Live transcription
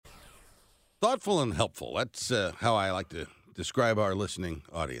Thoughtful and helpful. That's how I like to describe our listening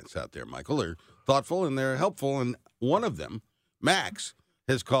audience out there, Michael. They're thoughtful and they're helpful, and one of them, Max,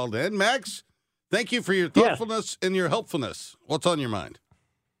 has called in. Max, thank you for your thoughtfulness and your helpfulness. What's on your mind?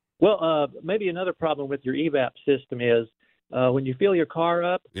 Well, maybe another problem with your EVAP system is when you fill your car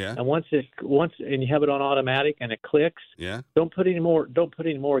up, and once and you have it on automatic and it clicks, don't put any more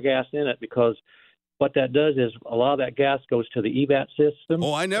gas in it, because what that does is a lot of that gas goes to the EVAP system.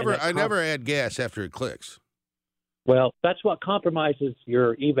 Oh, I never add gas after it clicks. Well, that's what compromises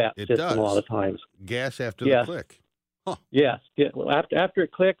your EVAP system a lot of times. Gas after the click. Huh. Yes. Well, after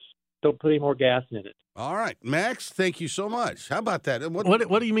it clicks, don't put any more gas in it. All right, Max, thank you so much. How about that?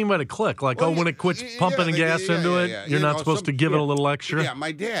 What do you mean by the click? Like, when it quits pumping the gas into it, you're not supposed to give it a little extra? Yeah,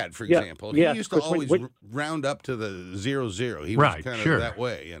 my dad, for example, he used to always round up to the 0-0. He was kind of that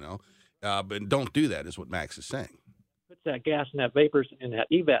way, you know. But don't do that, is what Max is saying. Puts that gas and that vapors in that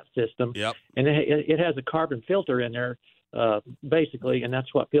EVAP system, and it has a carbon filter in there, basically, and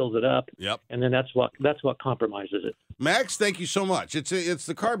that's what fills it up. And then that's what compromises it. Max, thank you so much. It's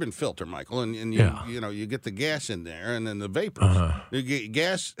the carbon filter, Michael, and you get the gas in there, and then the vapors.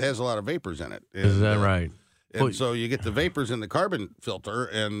 Gas has a lot of vapors in it. Is that right? And so you get the vapors in the carbon filter,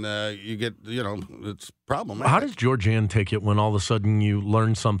 and you get, it's problematic. How does Georgianne take it when all of a sudden you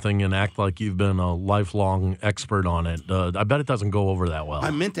learn something and act like you've been a lifelong expert on it? I bet it doesn't go over that well.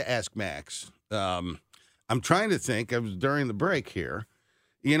 I meant to ask Max. I'm trying to think. I was during the break here.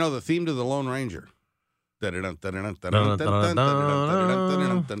 The theme to the Lone Ranger. Oh,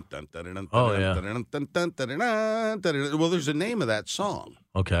 yeah. Well, there's a name of that song.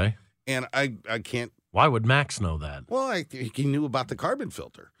 Okay. And I can't. Why would Max know that? Well, he knew about the carbon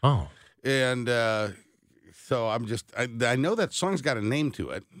filter. Oh. And so I know that song's got a name to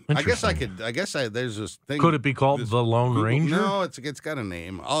it. There's this thing. Could it be called The Lone Ranger? No, it's got a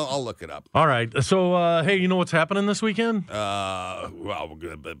name. I'll look it up. All right. So, hey, you know what's happening this weekend? Well, we're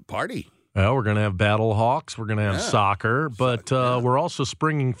going to party. Well, we're going to have Battle Hawks. We're going to have soccer, but we're also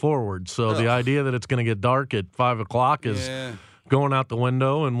springing forward. So the idea that it's going to get dark at 5 o'clock is going out the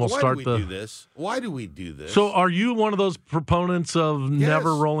window, and Why do we do this? So are you one of those proponents of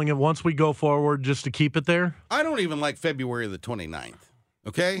never rolling it once we go forward just to keep it there? I don't even like February the 29th,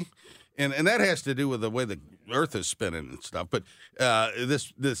 okay? And that has to do with the way the Earth is spinning and stuff. But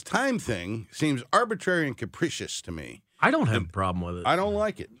this time thing seems arbitrary and capricious to me. I don't have a problem with it. I don't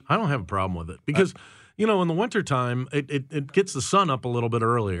like it. I don't have a problem with it because, in the wintertime, it gets the sun up a little bit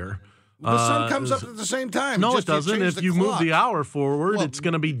earlier. The sun comes up at the same time. No, it doesn't. If you move the hour forward, it's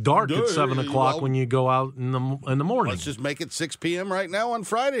going to be dark at 7 o'clock when you go out in the morning. Let's just make it 6 p.m. right now on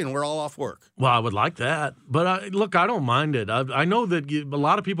Friday, and we're all off work. Well, I would like that. But, look, I don't mind it. I know that a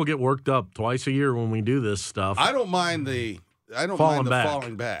lot of people get worked up twice a year when we do this stuff. I don't mind the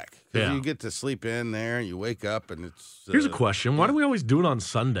falling back. Because you get to sleep in there, and you wake up, and it's... Here's a question. Why do we always do it on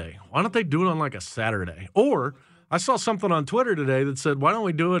Sunday? Why don't they do it on, like, a Saturday? Or... I saw something on Twitter today that said, why don't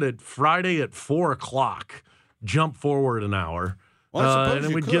we do it at Friday at 4 o'clock, jump forward an hour, and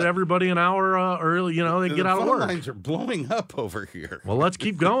then we'd get everybody an hour early, they get out of work. The phone lines are blowing up over here. Well, let's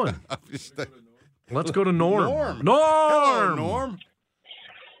keep going. Let's go to Norm. Hello, Norm.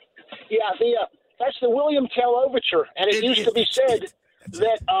 Yeah, that's the William Tell Overture, and it used to be said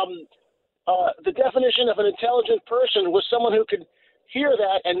that the definition of an intelligent person was someone who could hear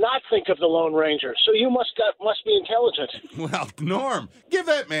that and not think of the Lone Ranger. So you must be intelligent. Well, Norm, give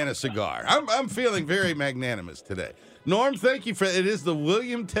that man a cigar. I'm feeling very magnanimous today. Norm, thank you for it. It is the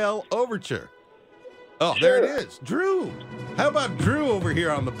William Tell Overture. Oh, sure. There it is. Drew. How about Drew over here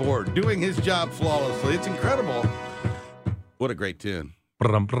on the board doing his job flawlessly? It's incredible. What a great tune. It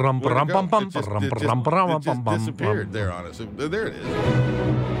just disappeared there on us. There it is.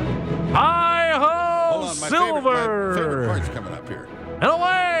 Hi-ho, Silver! My favorite part's coming up here. And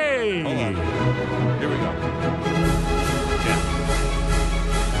away! Hold on. Here we go. Yeah.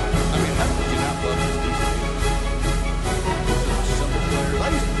 I mean, how could you not love this piece of music? I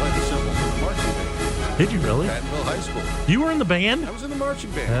used to play the cymbals in the marching band. Did you really? Pattonville High School. You were in the band? I was in the marching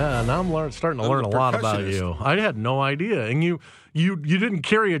band. Yeah, now I'm starting to learn a lot about you. I had no idea. And you didn't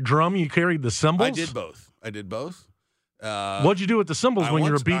carry a drum, you carried the cymbals? I did both. What'd you do with the cymbals when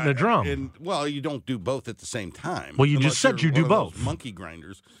you were beating a drum? You don't do both at the same time. Well, you just said you do both. Monkey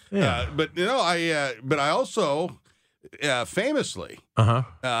grinders. Yeah. But I also famously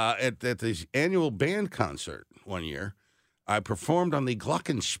at this annual band concert one year, I performed on the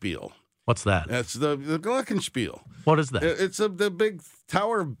glockenspiel. What's that? That's the glockenspiel. What is that? It's the big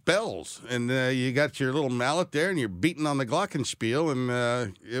tower of bells, and you got your little mallet there, and you're beating on the glockenspiel,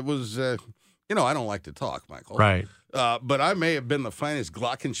 and it was. I don't like to talk, Michael. Right. But I may have been the finest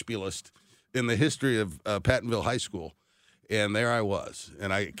glockenspielist in the history of Pattonville High School. And there I was.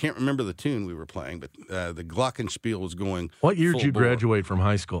 And I can't remember the tune we were playing, but the Glockenspiel was going. What year did you graduate from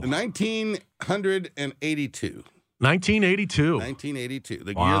high school? 1982. 1982. 1982. The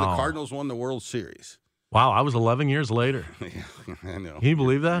year the Cardinals won the World Series. Wow, I was 11 years later. Yeah, I know. Can you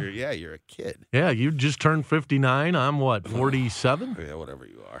believe that? You're a kid. Yeah, you just turned 59. I'm what, 47? Yeah, whatever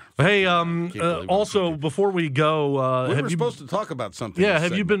you are. Hey, also, before we go... we were supposed to talk about something. Yeah,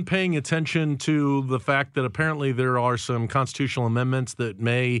 have you been paying attention to the fact that apparently there are some constitutional amendments that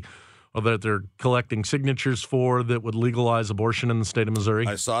that they're collecting signatures for that would legalize abortion in the state of Missouri?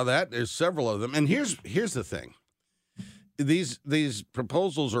 I saw that. There's several of them. And here's the thing. These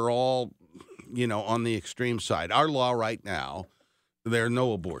proposals are all... on the extreme side. Our law right now, there's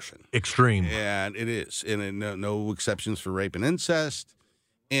no abortion. Extreme. And it is. And no exceptions for rape and incest.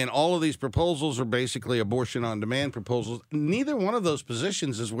 And all of these proposals are basically abortion on demand proposals. Neither one of those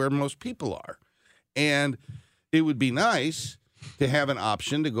positions is where most people are. And it would be nice to have an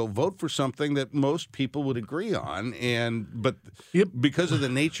option to go vote for something that most people would agree on. But because of the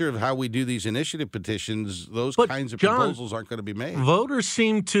nature of how we do these initiative petitions, those kinds of proposals aren't going to be made. Voters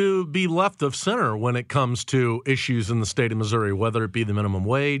seem to be left of center when it comes to issues in the state of Missouri, whether it be the minimum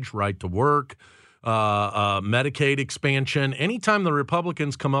wage, right to work, Medicaid expansion. Anytime the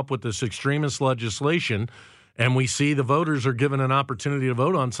Republicans come up with this extremist legislation and we see the voters are given an opportunity to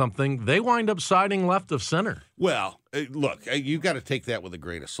vote on something, they wind up siding left of center. Well, look, you've got to take that with a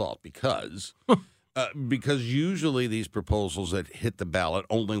grain of salt because usually these proposals that hit the ballot,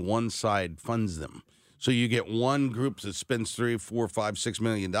 only one side funds them. So you get one group that spends $3, $4, $5, $6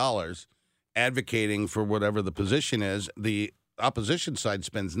 million advocating for whatever the position is. The opposition side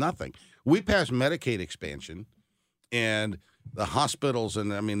spends nothing. We passed Medicaid expansion and the hospitals,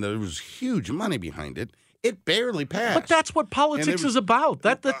 and I mean, there was huge money behind it. It barely passed. But that's what politics is about.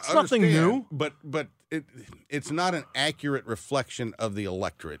 That's nothing new. But it's not an accurate reflection of the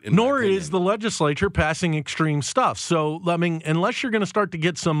electorate. Nor is the legislature passing extreme stuff. So, I mean, unless you're going to start to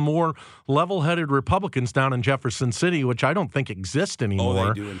get some more level-headed Republicans down in Jefferson City, which I don't think exist anymore,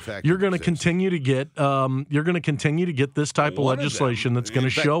 they do, in fact, you're going to continue to get this type of legislation that's going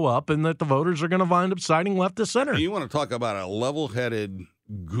to show up, and that the voters are going to wind up siding left to center. You want to talk about a level-headed,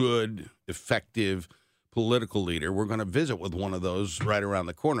 good, effective political leader. We're going to visit with one of those right around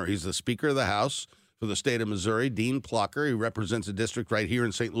the corner. He's the Speaker of the House for the state of Missouri, Dean Plocher. He represents a district right here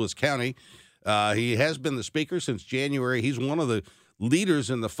in St. Louis County. He has been the Speaker since January. He's one of the leaders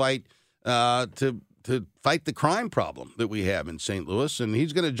in the fight to fight the crime problem that we have in St. Louis, and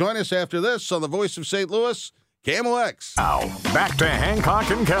he's going to join us after this on the Voice of St. Louis, KMOX. Now, back to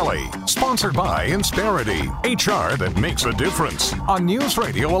Hancock and Kelley, sponsored by Insperity, HR that makes a difference, on News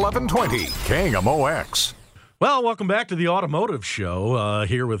Radio 1120, KMOX. Well, welcome back to the Automotive Show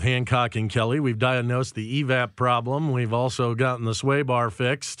here with Hancock and Kelley. We've diagnosed the EVAP problem. We've also gotten the sway bar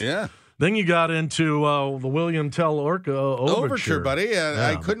fixed. Yeah. Then you got into the William Tell Overture, buddy.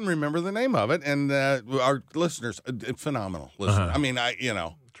 I couldn't remember the name of it, and our listeners, phenomenal listeners. I mean,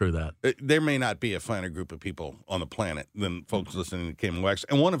 True that. There may not be a finer group of people on the planet than folks listening to KMOX,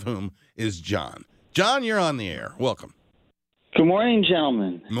 and one of whom is John. John, you're on the air. Welcome. Good morning,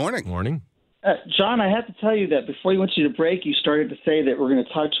 gentlemen. Morning. Morning. John, I have to tell you that before you went to the break, you started to say that we're going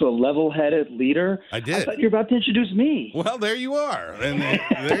to talk to a level-headed leader. I did. I thought you were about to introduce me. Well, there you are. And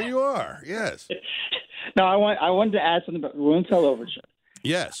there you are. Yes. No, I wanted to add something about William Tell Overture.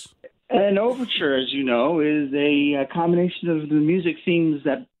 Yes. An overture, as you know, is a combination of the music themes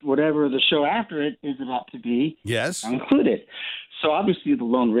that whatever the show after it is about to be included. So obviously the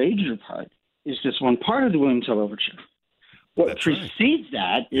Lone Ranger part is just one part of the William Tell Overture. What precedes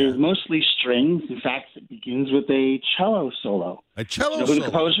that is mostly strings. In fact, it begins with a cello solo. A cello solo? Do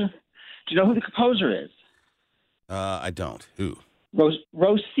you know who the composer is? I don't. Who?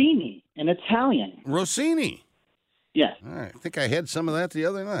 Rossini, an Italian. Rossini? Yes. All right. I think I had some of that the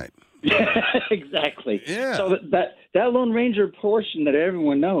other night. Exactly. Yeah. So that Lone Ranger portion that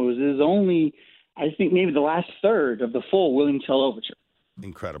everyone knows is only, I think, maybe the last third of the full William Tell Overture.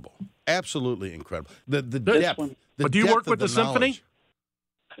 Incredible. Absolutely incredible. The depth. But do you work with the symphony?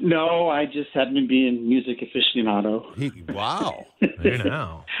 No, I just happen to be a music aficionado. Wow. Hey,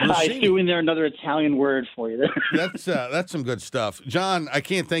 now. I threw in there another Italian word for you there. That's some good stuff. John, I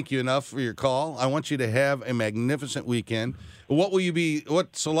can't thank you enough for your call. I want you to have a magnificent weekend.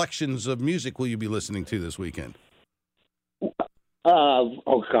 What selections of music will you be listening to this weekend?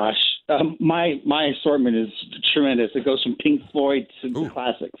 Oh gosh. My assortment is tremendous. It goes from Pink Floyd to the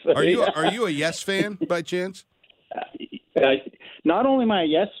classics. Are you a Yes fan by chance? Not only am I a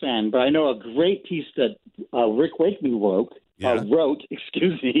Yes fan, but I know a great piece that Rick Wakeman wrote wrote,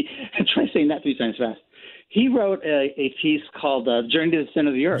 excuse me, try saying that 3 times fast. He wrote a piece called Journey to the Center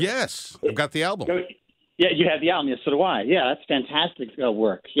of the Earth. Yes, I've got the album. Yeah, you have the album. Yes, so do I. Yeah, that's fantastic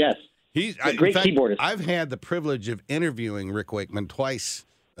work. Yes. He's a great keyboardist. I've had the privilege of interviewing Rick Wakeman twice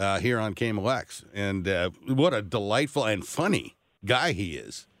here on KMOX, and what a delightful and funny guy he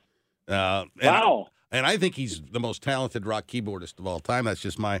is. Wow. And I think he's the most talented rock keyboardist of all time. That's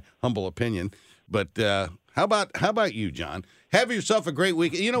just my humble opinion. But how about you, John? Have yourself a great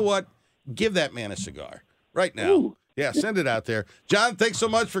week. You know what? Give that man a cigar right now. Ooh. Yeah, send it out there. John, thanks so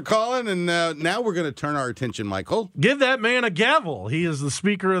much for calling. And now we're going to turn our attention, Michael. Give that man a gavel. He is the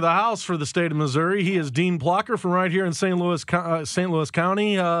Speaker of the House for the state of Missouri. He is Dean Plocher from right here in St. Louis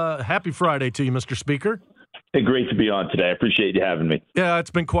County. Happy Friday to you, Mr. Speaker. Hey, great to be on today. I appreciate you having me. Yeah,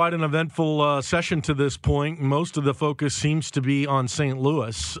 it's been quite an eventful session to this point. Most of the focus seems to be on St.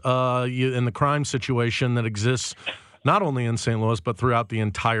 Louis and the crime situation that exists not only in St. Louis, but throughout the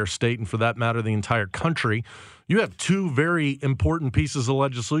entire state and, for that matter, the entire country. You have two very important pieces of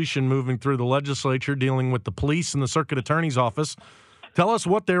legislation moving through the legislature dealing with the police and the circuit attorney's office. Tell us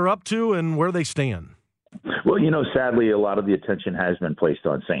what they're up to and where they stand. Well, sadly, a lot of the attention has been placed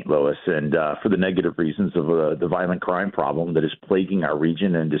on St. Louis, and for the negative reasons of the violent crime problem that is plaguing our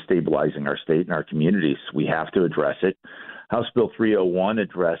region and destabilizing our state and our communities. We have to address it. House Bill 301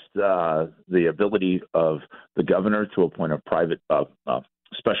 addressed the ability of the governor to appoint a private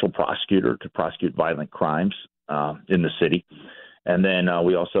special prosecutor to prosecute violent crimes in the city. And then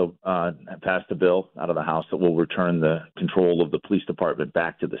we also passed a bill out of the House that will return the control of the police department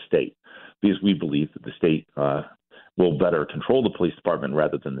back to the state, because we believe that the state will better control the police department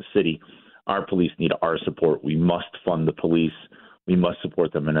rather than the city. Our police need our support. We must fund the police. We must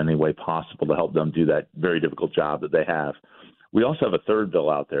support them in any way possible to help them do that very difficult job that they have. We also have a third bill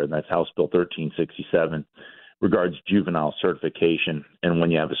out there, and that's House Bill 1367, regards juvenile certification. And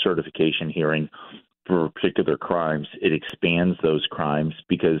when you have a certification hearing for particular crimes, it expands those crimes,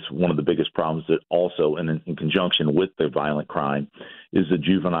 because one of the biggest problems that also in conjunction with the violent crime is the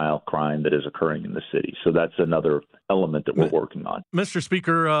juvenile crime that is occurring in the city. So that's another element that we're working on. Mr.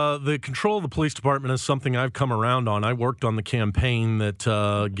 Speaker, the control of the police department is something I've come around on. I worked on the campaign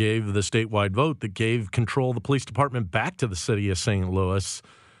that gave the statewide vote that gave control of the police department back to the city of St. Louis.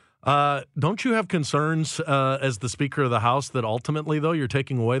 Don't you have concerns as the Speaker of the House that ultimately, though, you're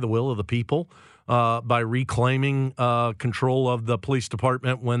taking away the will of the people by reclaiming control of the police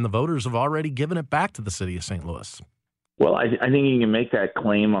department when the voters have already given it back to the city of St. Louis? Well, I think you can make that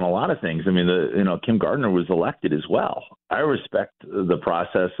claim on a lot of things. I mean, Kim Gardner was elected as well. I respect the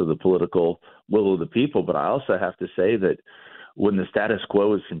process of the political will of the people, but I also have to say that when the status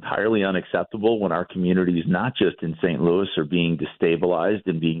quo is entirely unacceptable, when our communities, not just in St. Louis, are being destabilized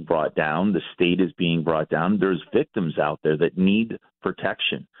and being brought down, the state is being brought down, there's victims out there that need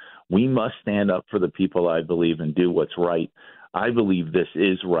protection. We must stand up for the people, I believe, and do what's right. I believe this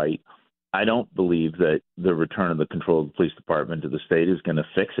is right. I don't believe that the return of the control of the police department to the state is going to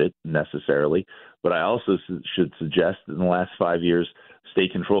fix it necessarily. But I also should suggest that in the last 5 years, city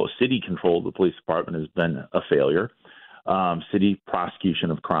control of the police department has been a failure. City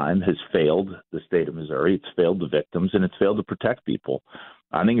prosecution of crime has failed the state of Missouri. It's failed the victims, and it's failed to protect people.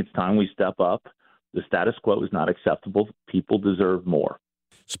 I think it's time we step up. The status quo is not acceptable. People deserve more.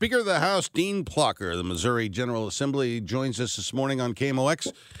 Speaker of the House, Dean Plocher, the Missouri General Assembly, joins us this morning on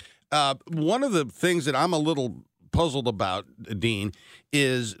KMOX. One of the things that I'm a little puzzled about, Dean,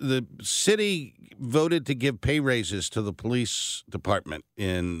 is the city voted to give pay raises to the police department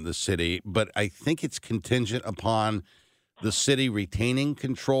in the city, but I think it's contingent upon the city retaining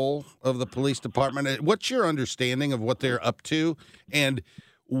control of the police department. What's your understanding of what they're up to? And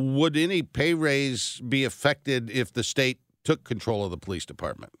would any pay raise be affected if the state took control of the police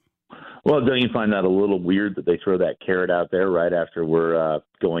department? Well, don't you find that a little weird that they throw that carrot out there right after we're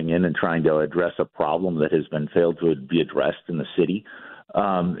going in and trying to address a problem that has been failed to be addressed in the city?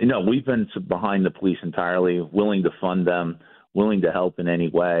 We've been behind the police entirely, willing to fund them, willing to help in any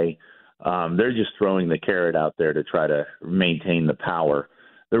way. They're just throwing the carrot out there to try to maintain the power.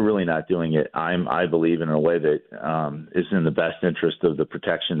 They're really not doing it, I believe, in a way that is in the best interest of the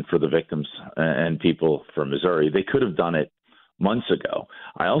protection for the victims and people from Missouri. They could have done it months ago.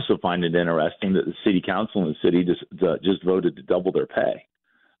 I also find it interesting that the city council in the city just voted to double their pay.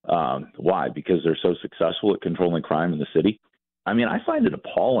 Why? Because they're so successful at controlling crime in the city? I mean, I find it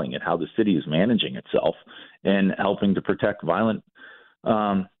appalling at how the city is managing itself and helping to protect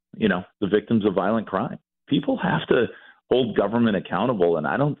the victims of violent crime. People have to hold government accountable, and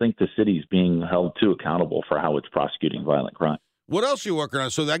I don't think the city is being held too accountable for how it's prosecuting violent crime. What else are you working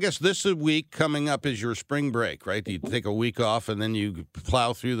on? So I guess this week coming up is your spring break, right? You take a week off, and then you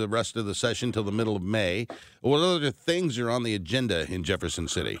plow through the rest of the session till the middle of May. What other things are on the agenda in Jefferson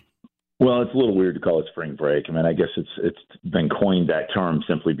City? Well, it's a little weird to call it spring break. I mean, I guess it's been coined that term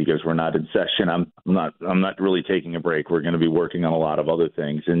simply because we're not in session. I'm not really taking a break. We're going to be working on a lot of other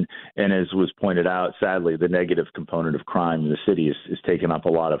things. And as was pointed out, sadly, the negative component of crime in the city is taking up a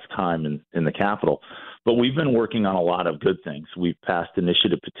lot of time in the Capitol. But we've been working on a lot of good things. We've passed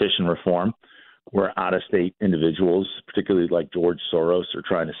initiative petition reform, where out-of-state individuals, particularly like George Soros, are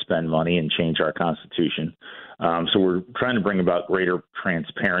trying to spend money and change our Constitution. So we're trying to bring about greater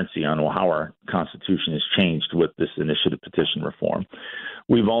transparency on how our Constitution has changed with this initiative petition reform.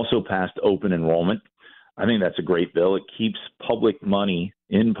 We've also passed open enrollment. I think that's a great bill. It keeps public money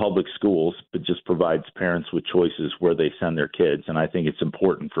in public schools, but just provides parents with choices where they send their kids. And I think it's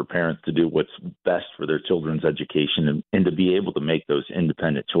important for parents to do what's best for their children's education and to be able to make those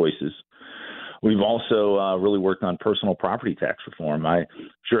independent choices. We've also really worked on personal property tax reform. I'm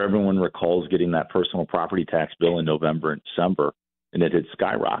sure everyone recalls getting that personal property tax bill in November and December, and it had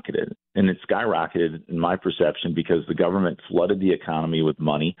skyrocketed. And it skyrocketed, in my perception, because the government flooded the economy with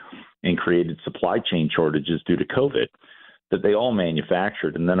money and created supply chain shortages due to COVID that they all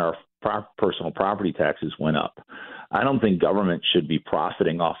manufactured, and then our personal property taxes went up. I don't think government should be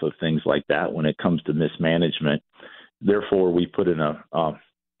profiting off of things like that when it comes to mismanagement. Therefore, we put in a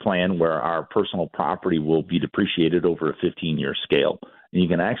plan where our personal property will be depreciated over a 15-year scale. And you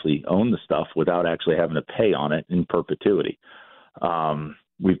can actually own the stuff without actually having to pay on it in perpetuity.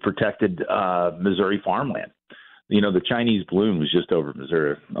 We've protected Missouri farmland. You know, the Chinese balloon was just over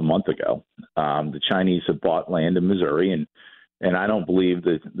Missouri a month ago. The Chinese have bought land in Missouri, and I don't believe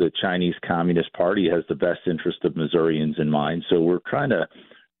that the Chinese Communist Party has the best interest of Missourians in mind. So we're trying to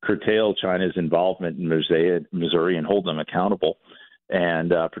curtail China's involvement in Missouri and hold them accountable,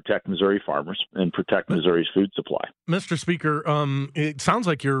 and protect Missouri farmers and protect Missouri's food supply. Mr. Speaker, it sounds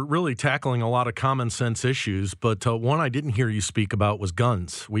like you're really tackling a lot of common sense issues, but one I didn't hear you speak about was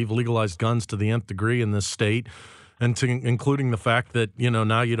guns. We've legalized guns to the nth degree in this state, and including the fact that,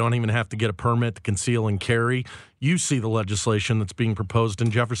 now you don't even have to get a permit to conceal and carry. You see the legislation that's being proposed in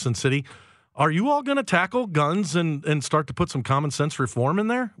Jefferson City. Are you all going to tackle guns and start to put some common sense reform in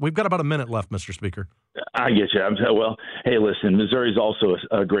there? We've got about a minute left, Mr. Speaker. I get you. Well, hey, listen, Missouri is also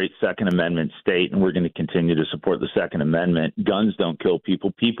a great Second Amendment state, and we're going to continue to support the Second Amendment. Guns don't kill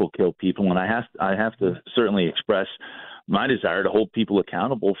people. People kill people. And I have to certainly express my desire to hold people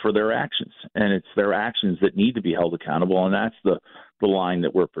accountable for their actions. And it's their actions that need to be held accountable, and that's the line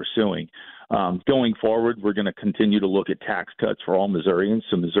that we're pursuing. Going forward, we're going to continue to look at tax cuts for all Missourians,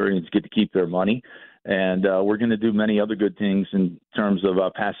 so Missourians get to keep their money. And we're going to do many other good things in terms of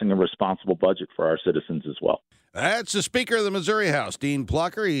passing a responsible budget for our citizens as well. That's the Speaker of the Missouri House, Dean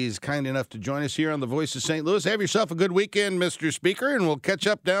Plocher. He's kind enough to join us here on the Voice of St. Louis. Have yourself a good weekend, Mr. Speaker, and we'll catch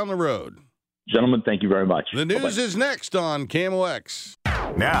up down the road. Gentlemen, thank you very much. The news is next on KMOX.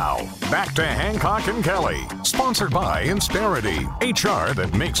 Now, back to Hancock and Kelley, sponsored by Insperity, HR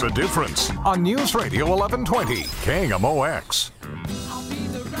that makes a difference, on News Radio 1120, KMOX.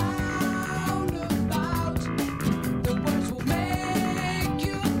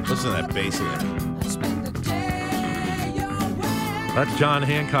 Listen to that bass there. That's John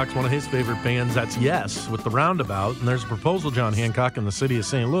Hancock's one of his favorite bands. That's Yes with the Roundabout. And there's a proposal, John Hancock, in the city of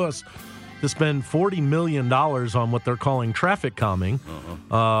St. Louis to spend $40 million on what they're calling traffic calming,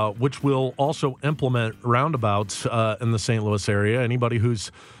 which will also implement roundabouts in the St. Louis area. Anybody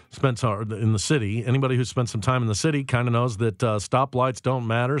who's spent in the city, anybody who's spent some time in the city kind of knows that stoplights don't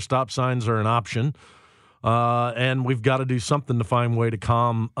matter. Stop signs are an option. And we've got to do something to find a way to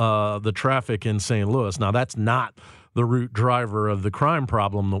calm the traffic in St. Louis. Now, that's not the root driver of the crime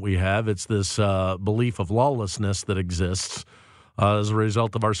problem that we have. It's this belief of lawlessness that exists as a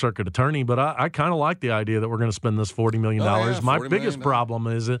result of our circuit attorney. But I kind of like the idea that we're going to spend this $40 million. My biggest problem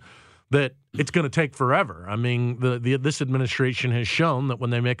is that it's going to take forever. I mean, this administration has shown that when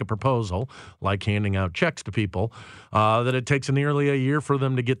they make a proposal, like handing out checks to people, that it takes nearly a year for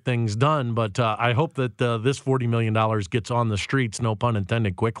them to get things done. But I hope that this $40 million gets on the streets, no pun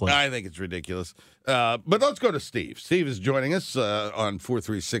intended, quickly. I think it's ridiculous. But let's go to Steve. Steve is joining us on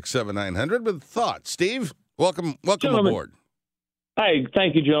 436-7900 with thoughts. Steve, welcome aboard. Hey,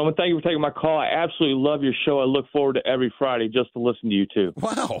 thank you, gentlemen. Thank you for taking my call. I absolutely love your show. I look forward to every Friday just to listen to you, too.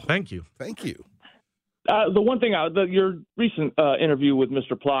 Wow. Thank you. Thank you. The one thing, your recent interview with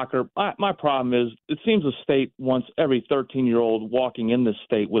Mr. Plocher, my problem is it seems the state wants every 13-year-old walking in this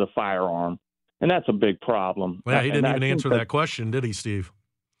state with a firearm, and that's a big problem. Well, he didn't even answer that question, did he, Steve?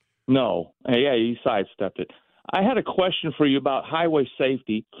 No. Yeah, he sidestepped it. I had a question for you about highway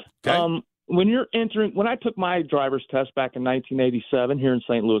safety. Okay. When I took my driver's test back in 1987 here in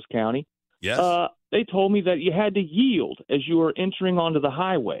St. Louis County, yes, they told me that you had to yield as you were entering onto the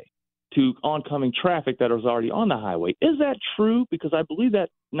highway to oncoming traffic that was already on the highway. Is that true? Because I believe that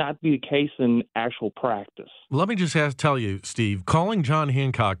not be the case in actual practice. Let me just tell you, Steve, calling John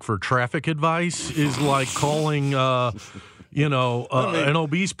Hancock for traffic advice is like calling, an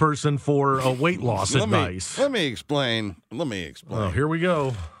obese person for a weight loss advice. Let me explain. Oh, here we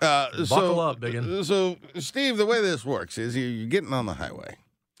go. Buckle up, Diggin. So, Steve, the way this works is you're getting on the highway,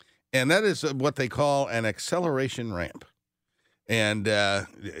 and that is what they call an acceleration ramp. And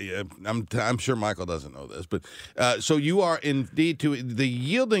I'm sure Michael doesn't know this, but so you are indeed the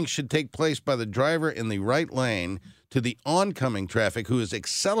yielding should take place by the driver in the right lane to the oncoming traffic who is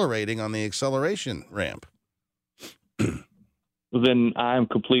accelerating on the acceleration ramp. Then I'm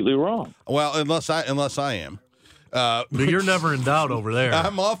completely wrong. Well, unless I am. But you're never in doubt over there.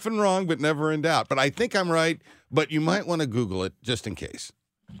 I'm often wrong, but never in doubt. But I think I'm right. But you might want to Google it just in case.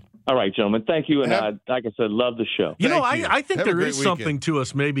 All right, gentlemen. Thank you. And like I said, love the show. I think there is something to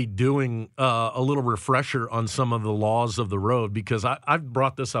us maybe doing a little refresher on some of the laws of the road, because I've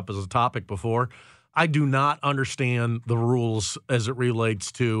brought this up as a topic before. I do not understand the rules as it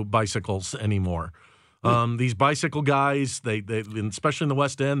relates to bicycles anymore. These bicycle guys, they especially in the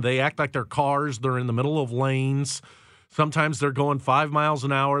West End, they act like they're cars. They're in the middle of lanes. Sometimes they're going 5 miles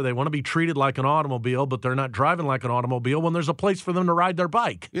an hour. They want to be treated like an automobile, but they're not driving like an automobile when there's a place for them to ride their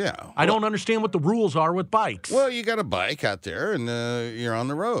bike. Yeah. I don't understand what the rules are with bikes. Well, you got a bike out there, and you're on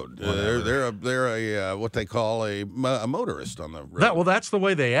the road. They're a what they call a motorist on the road. That's the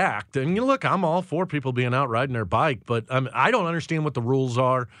way they act. And look, I'm all for people being out riding their bike, but I don't understand what the rules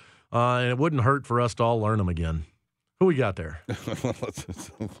are, and it wouldn't hurt for us to all learn them again. Who we got there?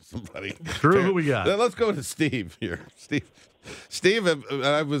 Somebody. Drew, who we got? Let's go to Steve here. Steve,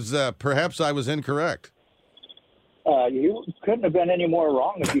 I was incorrect. You couldn't have been any more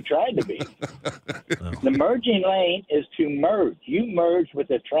wrong if you tried to be. The merging lane is to merge. You merge with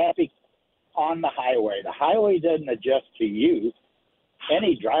the traffic on the highway. The highway doesn't adjust to you.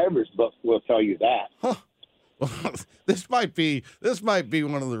 Any driver's book will tell you that. Huh. Well, this might be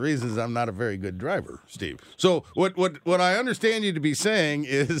one of the reasons I'm not a very good driver, Steve. So what I understand you to be saying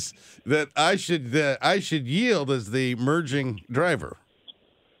is that I should yield as the merging driver.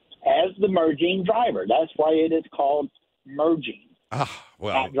 As the merging driver. That's why it is called merging.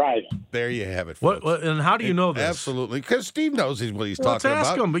 Not driving. There you have it, folks. And how do you know this? Absolutely, because Steve knows what he's talking about. Let's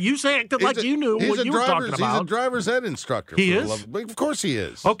ask him, but you acted like you knew what you were talking about. He's a driver's ed instructor. He is? Of course he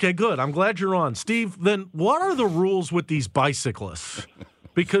is. Okay, good. I'm glad you're on. Steve, then what are the rules with these bicyclists?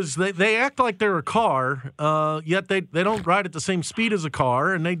 Because they act like they're a car, yet they don't ride at the same speed as a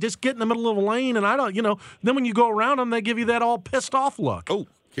car, and they just get in the middle of a lane, and then when you go around them, they give you that all pissed off look. Oh,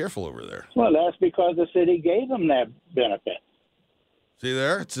 careful over there. Well, that's because the city gave them that benefit. See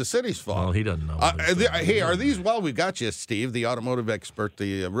there? It's the city's fault. Well, he doesn't know. Are these, well, we got you, Steve, the automotive expert,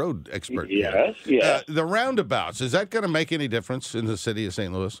 the road expert. Yes. The roundabouts, is that going to make any difference in the city of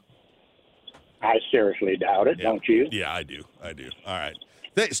St. Louis? I seriously doubt it, don't you? Yeah, I do. All right.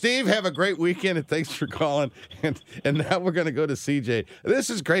 Steve, have a great weekend, and thanks for calling. And now we're going to go to CJ.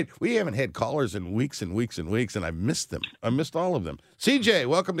 This is great. We haven't had callers in weeks and weeks and weeks, and I missed them. I missed all of them. CJ,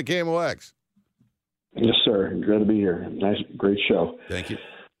 welcome to KMOX. Yes, sir. Good to be here. Nice, great show. Thank you.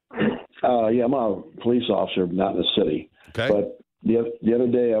 I'm a police officer, not in the city. Okay. But the other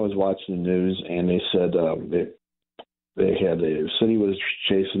day I was watching the news, and they said the city was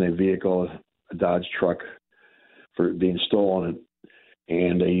chasing a vehicle, a Dodge truck, for being stolen,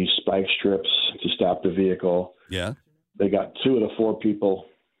 and they used spike strips to stop the vehicle. Yeah. They got 2 of the 4 people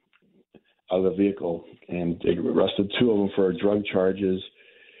out of the vehicle, and they arrested 2 of them for drug charges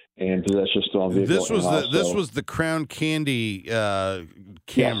and possession of stolen vehicle. This was the Crown Candy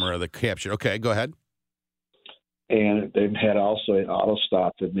camera that captured. Okay, go ahead. And they've had also an auto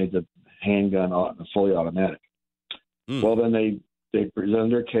stop that made the handgun fully automatic. Well, then they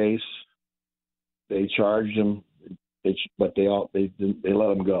presented their case. They charged them, but they let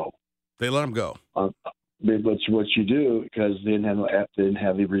them go. They let them go. But what you do, because they didn't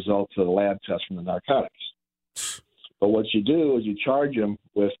have the results of the lab test from the narcotics. But what you do is you charge them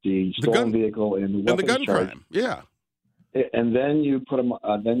with the stolen vehicle and the gun crime. Yeah. And then you put them.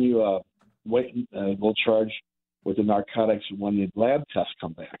 Then you wait. We'll charge with the narcotics when the lab tests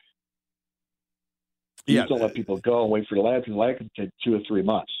come back. You don't let people go and wait for the lab, because the lab can take 2 or 3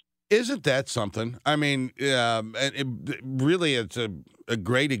 months. Isn't that something? I mean, really, it's a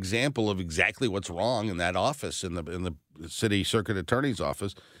great example of exactly what's wrong in that office, in the city circuit attorney's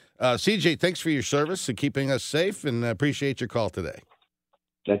office. CJ, thanks for your service and keeping us safe, and appreciate your call today.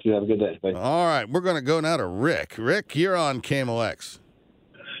 Thank you. Have a good day. Bye. All right, we're going to go now to Rick. Rick, you're on KMOX.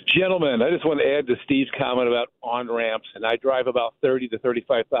 Gentlemen, I just want to add to Steve's comment about on-ramps, and I drive about 30 to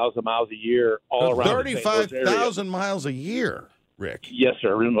 35,000 miles a year all around 35,000 miles a year, Rick. Yes,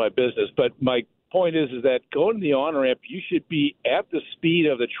 sir, in my business. But my point is that going to the on-ramp, you should be at the speed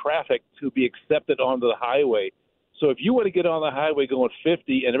of the traffic to be accepted onto the highway. So if you want to get on the highway going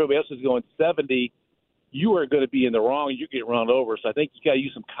 50 and everybody else is going 70, you are going to be in the wrong. You get run over. So I think you got to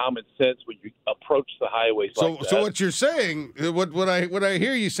use some common sense when you approach the highways. So, like that. So what you're saying, what I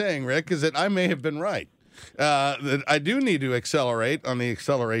hear you saying, Rick, is that I may have been right. That I do need to accelerate on the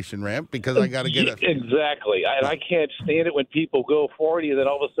acceleration ramp because I got to get it. Exactly. And I can't stand it when people go 40 and then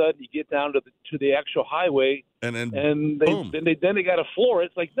all of a sudden you get down to the actual highway and then they got to floor it.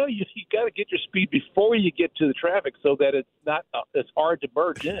 It's like, no, you got to get your speed before you get to the traffic so that it's not it's hard to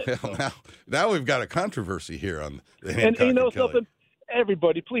merge in. Now we've got a controversy here on the Hancock and you know something?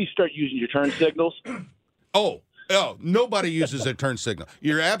 Everybody, please start using your turn signals. Oh, nobody uses their turn signal.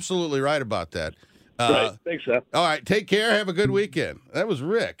 You're absolutely right about that. Right. Thanks, Seth. All right. Take care. Have a good weekend. That was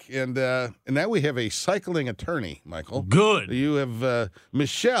Rick. And now we have a cycling attorney, Michael. Good. You have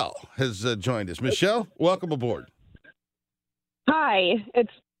Michelle has joined us. Michelle, welcome aboard. Hi.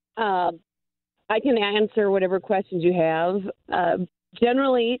 It's I can answer whatever questions you have.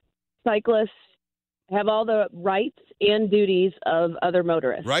 Generally, cyclists have all the rights and duties of other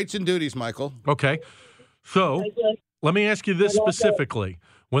motorists. Rights and duties, Michael. Okay. So let me ask you this specifically.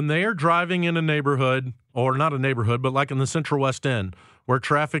 When they are driving in a neighborhood, or not a neighborhood, but like in the Central West End, where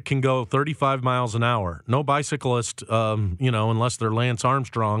traffic can go 35 miles an hour, no bicyclist, unless they're Lance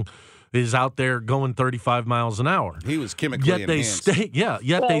Armstrong, is out there going 35 miles an hour. He was chemically enhanced.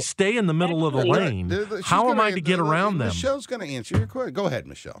 They stay in the middle of the lane. How am I to get around them? Michelle's going to answer your question. Go ahead,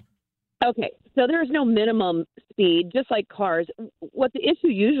 Michelle. Okay, so there's no minimum speed, just like cars. What the issue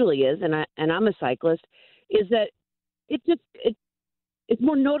usually is, and I'm a cyclist, is that it's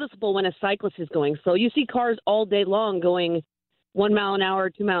more noticeable when a cyclist is going slow. You see cars all day long going 1 mile an hour,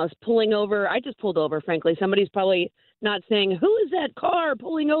 2 miles, pulling over. I just pulled over, frankly. Somebody's probably not saying, "Who is that car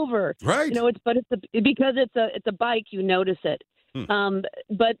pulling over?" Right. Because it's a bike, you notice it.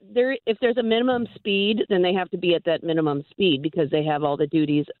 But if there's a minimum speed, then they have to be at that minimum speed because they have all the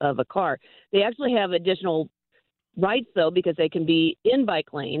duties of a car. They actually have additional rights, though, because they can be in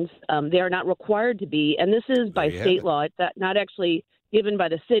bike lanes. They are not required to be, and this is by state law. It's not actually given by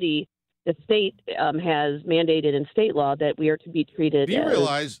the city. The state has mandated in state law that we are to be treated. Do you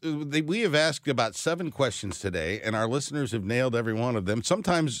realize we have asked about 7 questions today, and our listeners have nailed every one of them,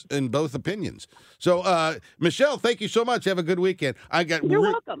 sometimes in both opinions. So, Michelle, thank you so much. Have a good weekend. You're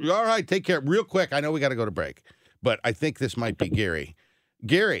welcome. All right, take care. Real quick, I know we got to go to break, but I think this might be Gary.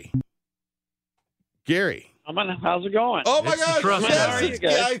 Gary. How's it going? Oh, my gosh.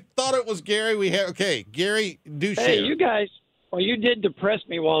 Yes, I thought it was Gary. Gary Duchesne. Hey, you guys. Well, you did depress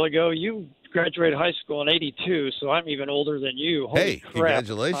me a while ago. You graduated high school in '82, so I'm even older than you. Holy crap.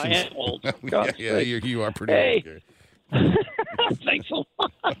 Congratulations. I am old. You are pretty old. Thanks a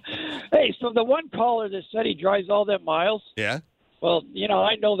lot. Hey, so the one caller that said he drives all them miles. Yeah. Well,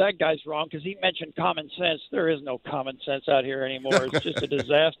 I know that guy's wrong because he mentioned common sense. There is no common sense out here anymore. It's just a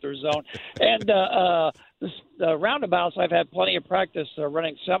disaster zone. And the roundabouts, I've had plenty of practice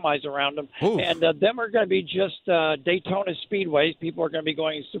running semis around them. Ooh. And them are going to be just Daytona speedways. People are going to be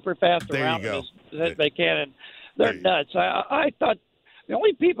going super fast around them as they can. And they're nuts. I thought the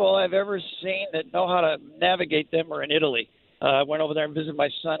only people I've ever seen that know how to navigate them are in Italy. I went over there and visited my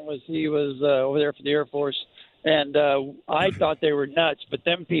son. He was over there for the Air Force. And I thought they were nuts, but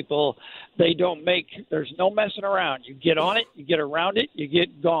them people, there's no messing around. You get on it, you get around it, you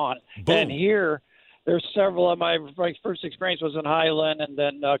get gone. Boom. And here, there's several of my first experience was in Highland and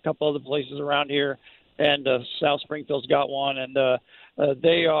then a couple other places around here. And South Springfield's got one, and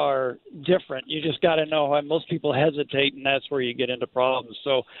they are different. You just got to know how most people hesitate, and that's where you get into problems.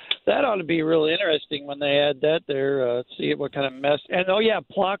 So that ought to be really interesting when they add that there, see what kind of mess. And,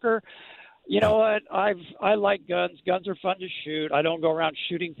 Plocher. You know what? I like guns. Guns are fun to shoot. I don't go around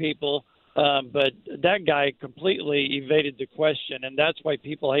shooting people. But that guy completely evaded the question, and that's why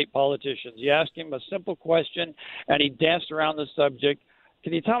people hate politicians. You ask him a simple question, and he danced around the subject.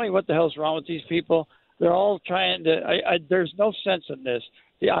 Can you tell me what the hell's wrong with these people? They're all trying to there's no sense in this.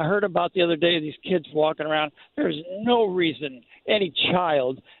 I heard about the other day these kids walking around. There's no reason any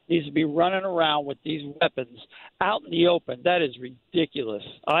child needs to be running around with these weapons out in the open. That is ridiculous.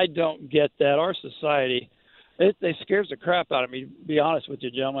 I don't get that. Our society, it scares the crap out of me, to be honest with you,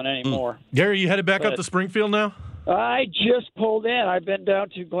 gentlemen, anymore. Gary, you headed back up to Springfield now? I just pulled in. I've been down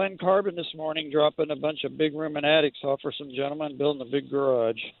to Glen Carbon this morning, dropping a bunch of big room and attics off for some gentlemen building a big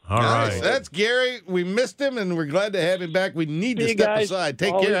garage. All right. That's Gary. We missed him, and we're glad to have him back. We need to step aside.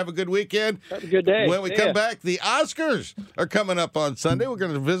 Take care. Have a good weekend. Have a good day. When we come back, the Oscars are coming up on Sunday. We're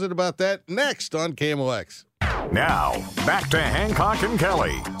going to visit about that next on KMOX. Now, back to Hancock and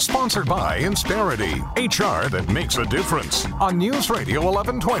Kelley, sponsored by Insperity, HR that makes a difference, on News Radio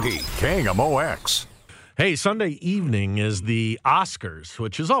 1120, KMOX. Hey, Sunday evening is the Oscars,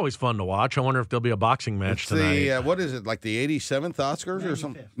 which is always fun to watch. I wonder if there'll be a boxing match tonight. What is it, like the 87th Oscars or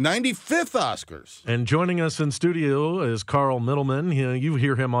something? 95th Oscars. And joining us in studio is Carl Middleman. You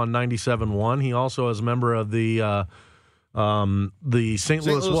hear him on 97.1. He also is a member of the St.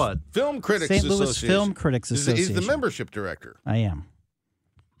 Louis what? Film Critics St. Louis Association. Film Critics Association. He's the membership director. I am.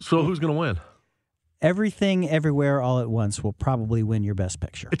 So who's going to win? Everything, Everywhere, All at Once will probably win your Best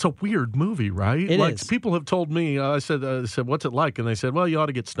Picture. It's a weird movie, right? It is. People have told me, I said, what's it like? And they said, well, you ought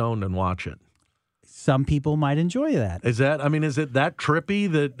to get stoned and watch it. Some people might enjoy that. Is it that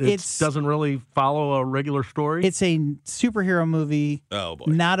trippy that it doesn't really follow a regular story? It's a superhero movie,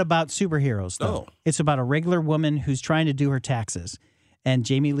 not about superheroes, though. Oh. It's about a regular woman who's trying to do her taxes. And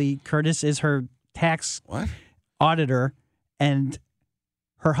Jamie Lee Curtis is her tax auditor. And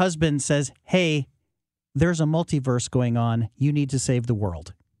her husband says, hey, there's a multiverse going on. You need to save the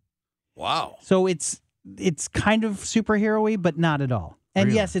world. Wow. So it's kind of superhero-y, but not at all. And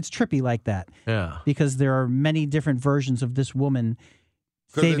Really? yes, it's trippy like that. Yeah. Because there are many different versions of this woman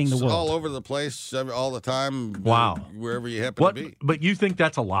saving the world. All over the place, all the time. Wow. Wherever you happen to be. But you think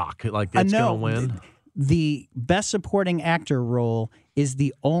that's a lock? Like it's going to win? The Best Supporting Actor role is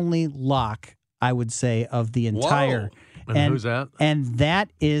the only lock, I would say, of the entire. Whoa. And who's that? And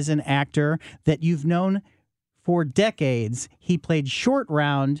that is an actor that you've known for decades. He played Short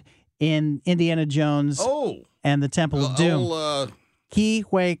Round in Indiana Jones and the Temple of Doom. Ke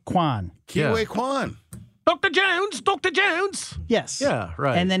Huy Quan. Ke Huy Quan. Dr. Jones. Yes. Yeah,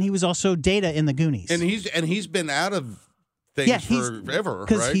 right. And then he was also Data in the Goonies. And he's been out of things forever, right?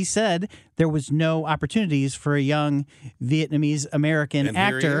 Because he said there was no opportunities for a young Vietnamese American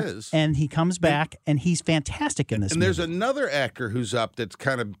actor, and he comes back, and he's fantastic in this movie. There's another actor who's up that's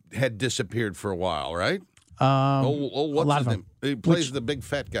kind of had disappeared for a while, right? What's his name? He plays the big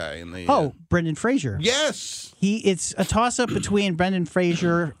fat guy in the. Brendan Fraser. Yes. It's a toss-up between Brendan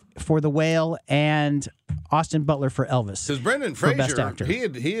Fraser for The Whale and Austin Butler for Elvis. Because Brendan Fraser, he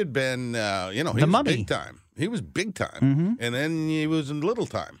had been, he was big time. He was big time, and then he was in little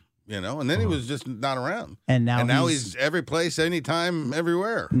time, and then he was just not around. And now he's every place, anytime,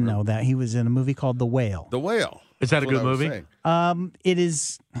 everywhere. No, that he was in a movie called The Whale. The Whale. Is that a good movie? It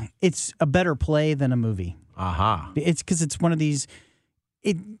is. It's a better play than a movie. Aha. It's because it's one of these.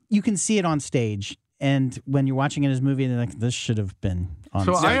 You can see it on stage, and when you're watching it as a movie, you're like, this should have been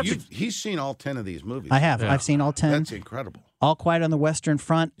on stage. He's seen all 10 of these movies. I have. Yeah. I've seen all 10. That's incredible. All Quiet on the Western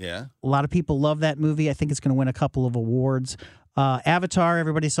Front. Yeah. A lot of people love that movie. I think it's going to win a couple of awards. Avatar.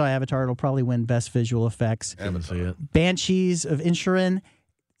 Everybody saw Avatar. It'll probably win Best Visual Effects. Haven't seen it. Banshees of Inisherin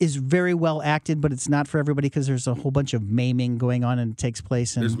is very well acted, but it's not for everybody because there's a whole bunch of maiming going on, and it takes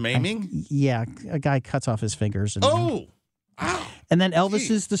place in. There's maiming? Yeah, a guy cuts off his fingers. And, Wow. And then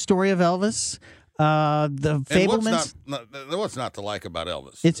Elvis is the story of Elvis. The Fabelmans. What's not to like about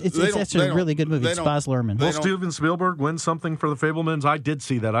Elvis? It's a really good movie. It's Baz Luhrmann. Will Steven Spielberg win something for the Fabelmans? I did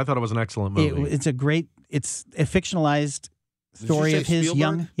see that. I thought it was an excellent movie. It's a fictionalized story of his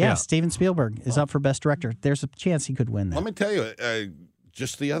Spielberg? young. Steven Spielberg is up for Best Director. There's a chance he could win that. Let me tell you,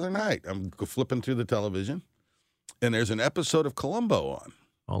 just the other night, I'm flipping through the television, and there's an episode of Columbo on.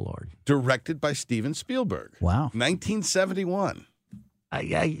 Oh, Lord. Directed by Steven Spielberg. Wow. 1971.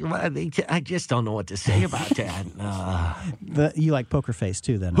 I just don't know what to say about that. You like Poker Face,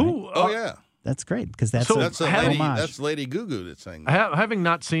 too, then, Who? right? Oh, yeah. That's great, because that's that's Lady Gugu that's saying that. Having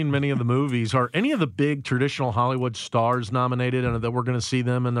not seen many of the movies, are any of the big traditional Hollywood stars nominated and that we're going to see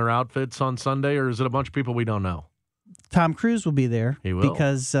them in their outfits on Sunday, or is it a bunch of people we don't know? Tom Cruise will be there. He will.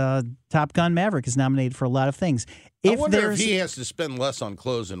 Because Top Gun Maverick is nominated for a lot of things. I wonder if he has to spend less on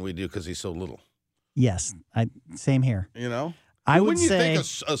clothes than we do because he's so little. Yes, same here. I would Wouldn't say. you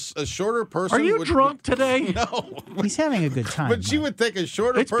think a shorter person? Are you drunk today? No. He's having a good time. But you would think a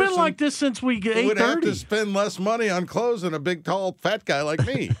shorter person. It's been like this since we get 8:30. Would have to spend less money on clothes than a big, tall, fat guy like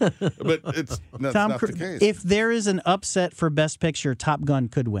me. But that's not the case. If there is an upset for Best Picture, Top Gun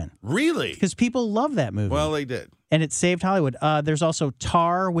could win. Really? Because people love that movie. Well, they did. And it saved Hollywood. There's also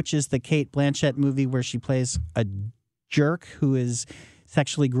Tar, which is the Cate Blanchett movie where she plays a jerk who is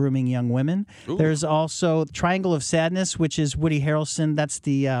sexually grooming young women. Ooh. There's also Triangle of Sadness, which is Woody Harrelson. That's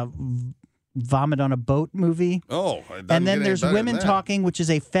the Vomit on a Boat movie. Oh, and then there's Women Talking, which is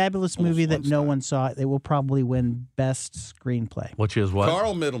a fabulous movie that no one saw. It will probably win Best Screenplay. Which is what?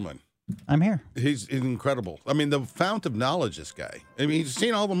 Carl Middleman. I'm here. He's incredible. I mean, the fount of knowledge, this guy. I mean, he's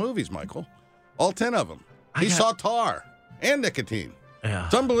seen all the movies, Michael. All 10 of them. He saw Tar and Nicotine. Yeah.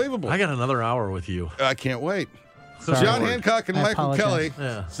 It's unbelievable. I got another hour with you. I can't wait. John Hancock and Michael Kelley.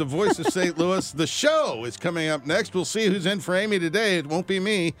 Yeah. It's the voice of St. Louis. The show is coming up next. We'll see who's in for Amy today. It won't be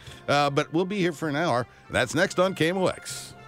me, but we'll be here for an hour. That's next on KMOX.